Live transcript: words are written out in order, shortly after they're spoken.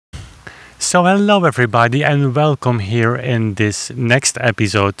So hello everybody and welcome here in this next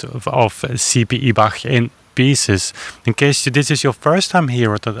episode of C.P.E.Bach in Pieces. In case this is your first time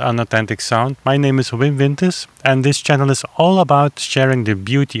here at Unauthentic Sound, my name is Wim Winters and this channel is all about sharing the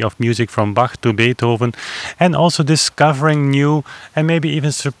beauty of music from Bach to Beethoven and also discovering new and maybe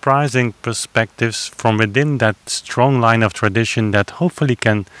even surprising perspectives from within that strong line of tradition that hopefully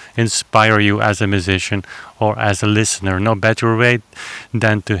can inspire you as a musician or as a listener. No better way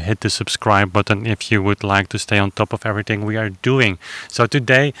than to hit the subscribe button if you would like to stay on top of everything we are doing. So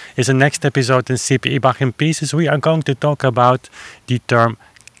today is the next episode in C.P.E.Bach in Pieces. We are going to talk about the term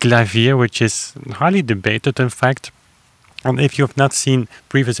Klavier, which is highly debated in fact. And if you have not seen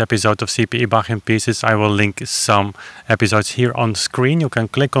previous episodes of C.P.E.Bach in Pieces, I will link some episodes here on screen. You can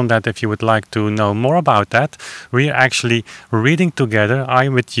click on that if you would like to know more about that. We are actually reading together, I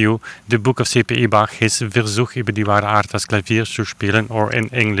with you, the book of C.P.E.Bach, his Versuch über die wahre Art das Klavier zu spielen, or in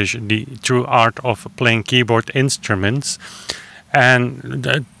English, the true art of playing keyboard instruments.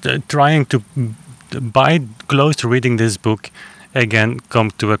 And trying to, by close reading this book, again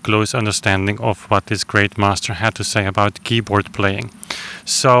come to a close understanding of what this great master had to say about keyboard playing.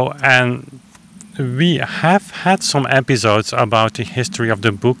 So, and we have had some episodes about the history of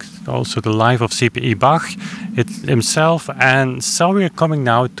the book, also the life of C.P.E.Bach himself, and so we are coming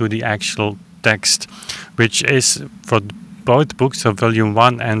now to the actual text, which is for both books, so volume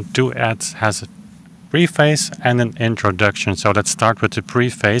 1 and 2 has a preface and an introduction. So let's start with the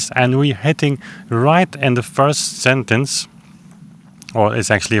preface, and we're hitting right in the first sentence, or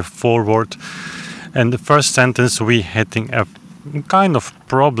it's actually a foreword. And the first sentence we hitting a kind of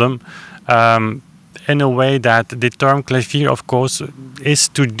problem in a way that the term clavier, of course, is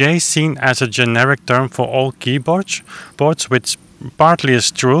today seen as a generic term for all keyboards, which partly is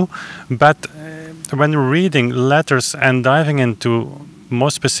true, but when reading letters and diving into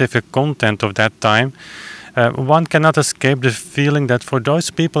more specific content of that time, one cannot escape the feeling that for those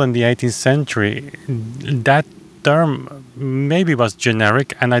people in the 18th century, that term maybe was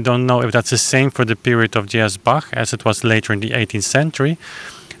generic, and I don't know if that's the same for the period of J.S. Bach as it was later in the 18th century,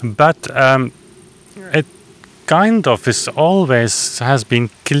 but it kind of is always has been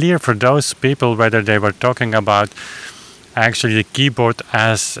clear for those people whether they were talking about actually the keyboard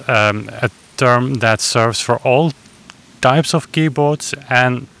as a term that serves for all types of keyboards,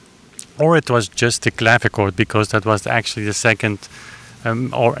 and or it was just the clavichord, because that was actually the second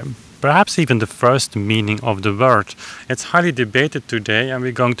or perhaps even the first meaning of the word. It's highly debated today, and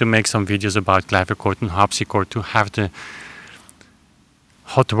we're going to make some videos about clavichord and harpsichord to have the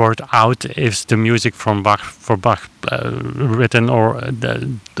hot word out if the music from Bach written or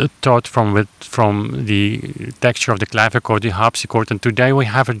the thought from the texture of the clavichord, the harpsichord. And today we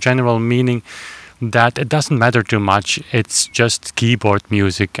have a general meaning that it doesn't matter too much, it's just keyboard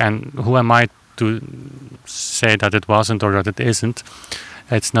music. And who am I to say that it wasn't or that it isn't?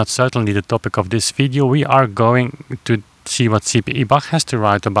 It's not certainly the topic of this video. We are going to see what C.P.E.Bach has to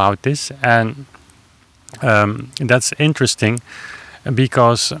write about this, and that's interesting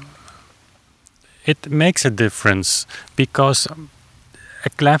because it makes a difference, because a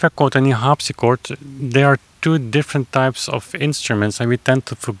clavichord and a harpsichord, they are two different types of instruments, and we tend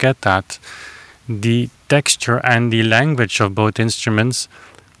to forget that. The texture and the language of both instruments,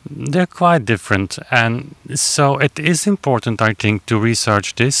 they're quite different, and so it is important, I think, to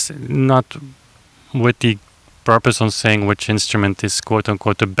research this, not with the purpose on saying which instrument is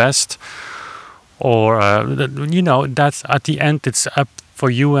quote-unquote the best, or you know, that's at the end it's up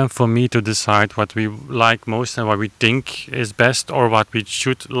for you and for me to decide what we like most and what we think is best or what we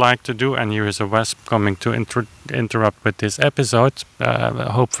should like to do. And here is a wasp coming to interrupt with this episode,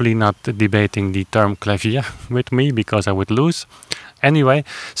 hopefully not debating the term clavier with me, because I would lose. Anyway,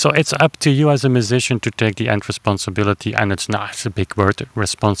 so it's up to you as a musician to take the end responsibility, and it's a big word,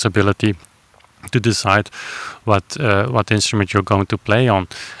 responsibility, to decide what instrument you're going to play on.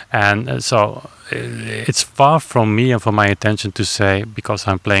 And so it's far from me and from my intention to say, because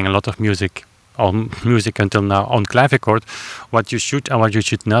I'm playing a lot of music until now on clavichord, what you should and what you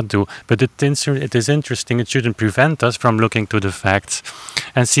should not do. But it is interesting. It shouldn't prevent us from looking to the facts.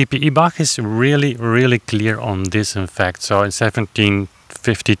 And C.P.E.Bach is really, really clear on this, in fact. So in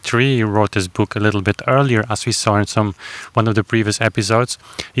 1753, he wrote this book a little bit earlier, as we saw in one of the previous episodes.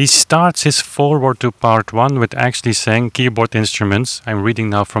 He starts his foreword to part 1 with actually saying keyboard instruments, I'm reading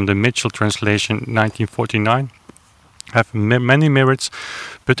now from the Mitchell translation, 1949, have many merits,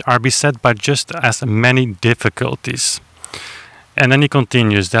 but are beset by just as many difficulties. And then he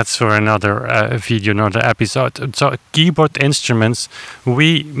continues, that's for another video, another episode. So keyboard instruments,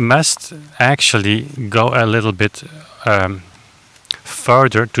 we must actually go a little bit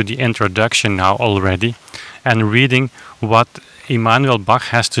further to the introduction now already and reading what Emanuel Bach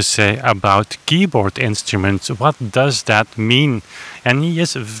has to say about keyboard instruments. What does that mean? And he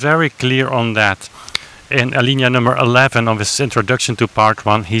is very clear on that. In alinea number 11 of his introduction to part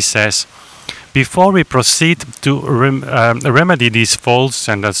 1, he says, before we proceed to remedy these faults,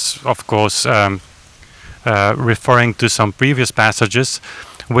 and that's of course referring to some previous passages,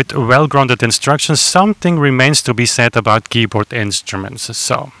 with well-grounded instructions, something remains to be said about keyboard instruments.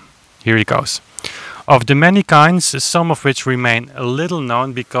 So, here he goes. Of the many kinds, some of which remain little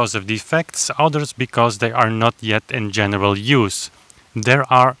known because of defects, others because they are not yet in general use. There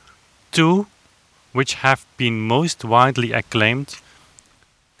are two which have been most widely acclaimed,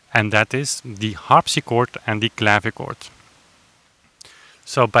 and that is the harpsichord and the clavichord.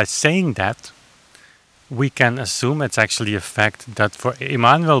 So by saying that, we can assume it's actually a fact that for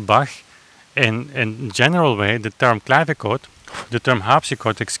Emanuel Bach, in general way, the term clavichord, the term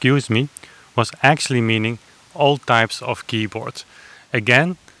harpsichord, excuse me, was actually meaning all types of keyboard.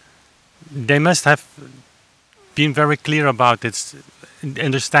 Again, they must have been very clear about its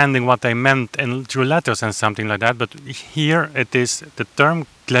understanding what they meant and through letters and something like that, but here it is the term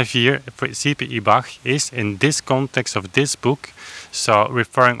Klavier for C.P.E.Bach is in this context of this book, so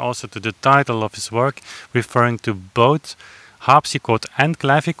referring also to the title of his work, referring to both harpsichord and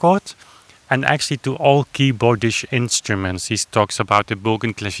clavichord, and actually to all keyboardish instruments. He talks about the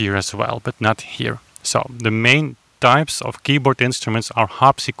Bogenklavier as well, but not here. So the main types of keyboard instruments are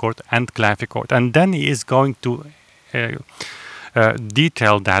harpsichord and clavichord, and then he is going to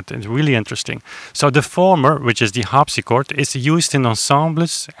detail that. It's really interesting. So the former, which is the harpsichord, is used in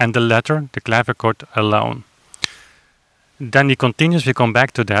ensembles, and the latter, the clavichord, alone. Then he continues, we come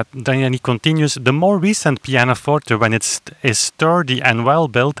back to that, then he continues, the more recent pianoforte, when it is sturdy and well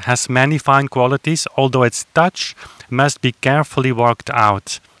built, has many fine qualities, although its touch must be carefully worked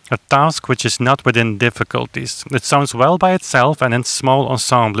out, a task which is not within difficulties. It sounds well by itself and in small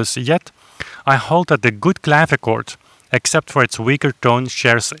ensembles, yet I hold that the good clavichord, except for its weaker tone,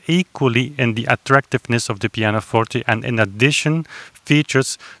 shares equally in the attractiveness of the pianoforte, and in addition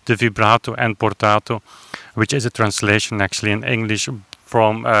features the vibrato and portato, which is a translation actually in English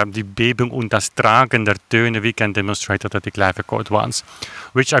from die Bebung und das Tragen der Töne. We can demonstrate that at the clavichord once,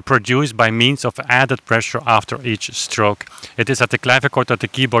 which I produce by means of added pressure after each stroke. It is at the clavichord that the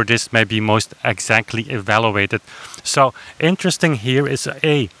keyboardist may be most exactly evaluated. So interesting here is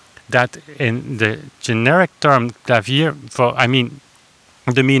that in the generic term Klavier, for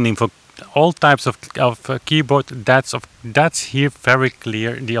the meaning for all types of keyboard, that's here very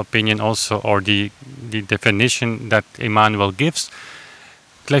clear, the opinion also, or the definition that Emanuel gives.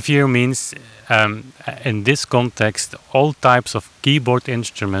 Klavier means in this context all types of keyboard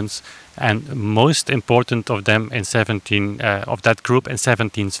instruments, and most important of them in of that group in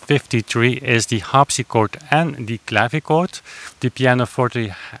 1753 is the harpsichord and the clavichord. The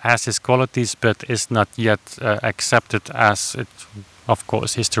pianoforte has its qualities, but is not yet accepted, as it, of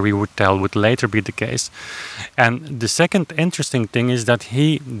course, history would tell, would later be the case. And the second interesting thing is that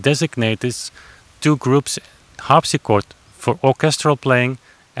he designates two groups, harpsichord for orchestral playing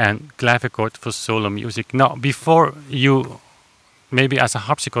and clavichord for solo music. Now, before you, maybe as a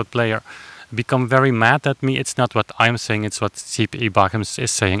harpsichord player, become very mad at me, it's not what I'm saying, it's what C.P.E.Bach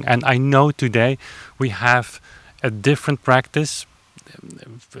is saying. And I know today we have a different practice,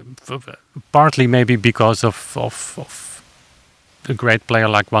 partly maybe because of a great player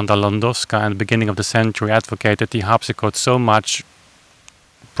like Wanda Landowska at the beginning of the century advocated the harpsichord so much,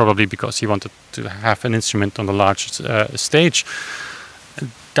 probably because he wanted to have an instrument on the large stage.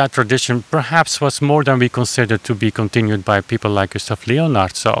 That tradition perhaps was more than we consider to be continued by people like Gustav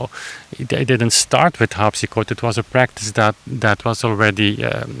Leonhardt. So they didn't start with harpsichord. It was a practice that was already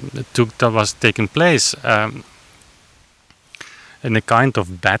taking place in a kind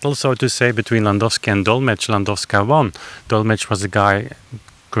of battle, so to say, between Landowska and Dolmetsch. Landowska won. Dolmetsch was a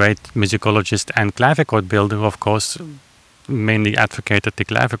great musicologist and clavichord builder who, of course, mainly advocated the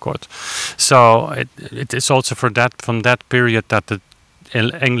clavichord. So it is also from that period that the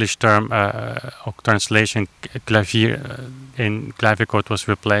English term or translation clavier in clavichord was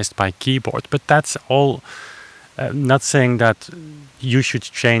replaced by keyboard. But that's all not saying that you should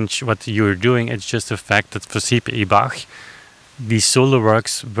change what you're doing. It's just a fact that for C.P.E.Bach, these solo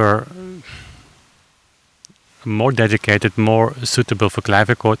works were more dedicated, more suitable for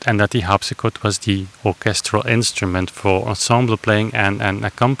clavichord, and that the harpsichord was the orchestral instrument for ensemble playing and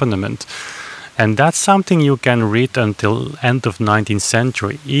accompaniment. And that's something you can read until end of 19th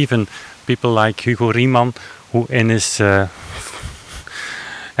century. Even people like Hugo Riemann, who in his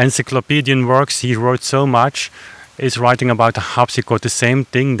encyclopedian works, he wrote so much is writing about the harpsichord the same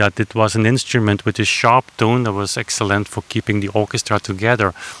thing, that it was an instrument with a sharp tone that was excellent for keeping the orchestra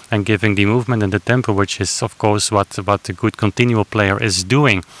together and giving the movement and the tempo, which is of course what a good continuo player is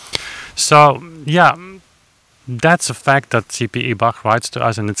doing. So yeah, that's a fact that C.P.E.Bach writes to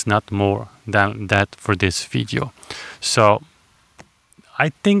us, and it's not more than that for this video. So I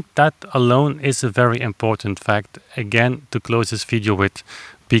think that alone is a very important fact, again, to close this video with,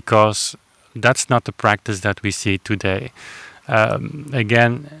 because that's not the practice that we see today.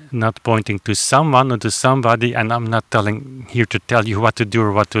 Again, not pointing to someone or to somebody, and I'm not here to tell you what to do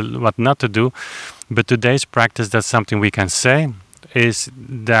or what not to do, but today's practice, that's something we can say, is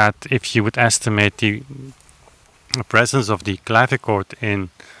that if you would estimate the presence of the clavichord in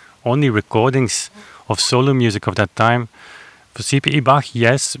only recordings of solo music of that time, for C.P.E.Bach,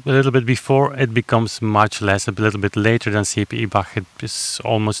 yes, a little bit before, it becomes much less. A little bit later than C.P.E.Bach, it is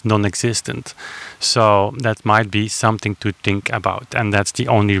almost non-existent. So that might be something to think about, and that's the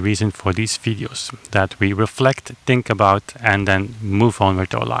only reason for these videos, that we reflect, think about, and then move on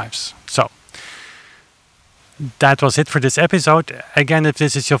with our lives. So that was it for this episode. Again, if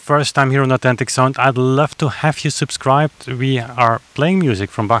this is your first time here on Authentic Sound, I'd love to have you subscribed. We are playing music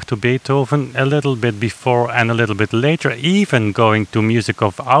from Bach to Beethoven, a little bit before and a little bit later, even going to music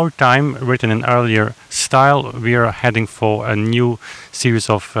of our time, written in earlier style. We are heading for a new series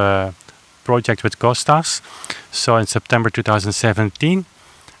of projects with Kostas, so in September 2017.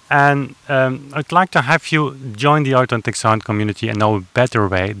 And I'd like to have you join the Authentic Sound community, and no better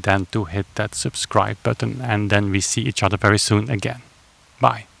way than to hit that subscribe button, and then we see each other very soon again.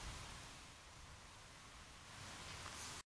 Bye.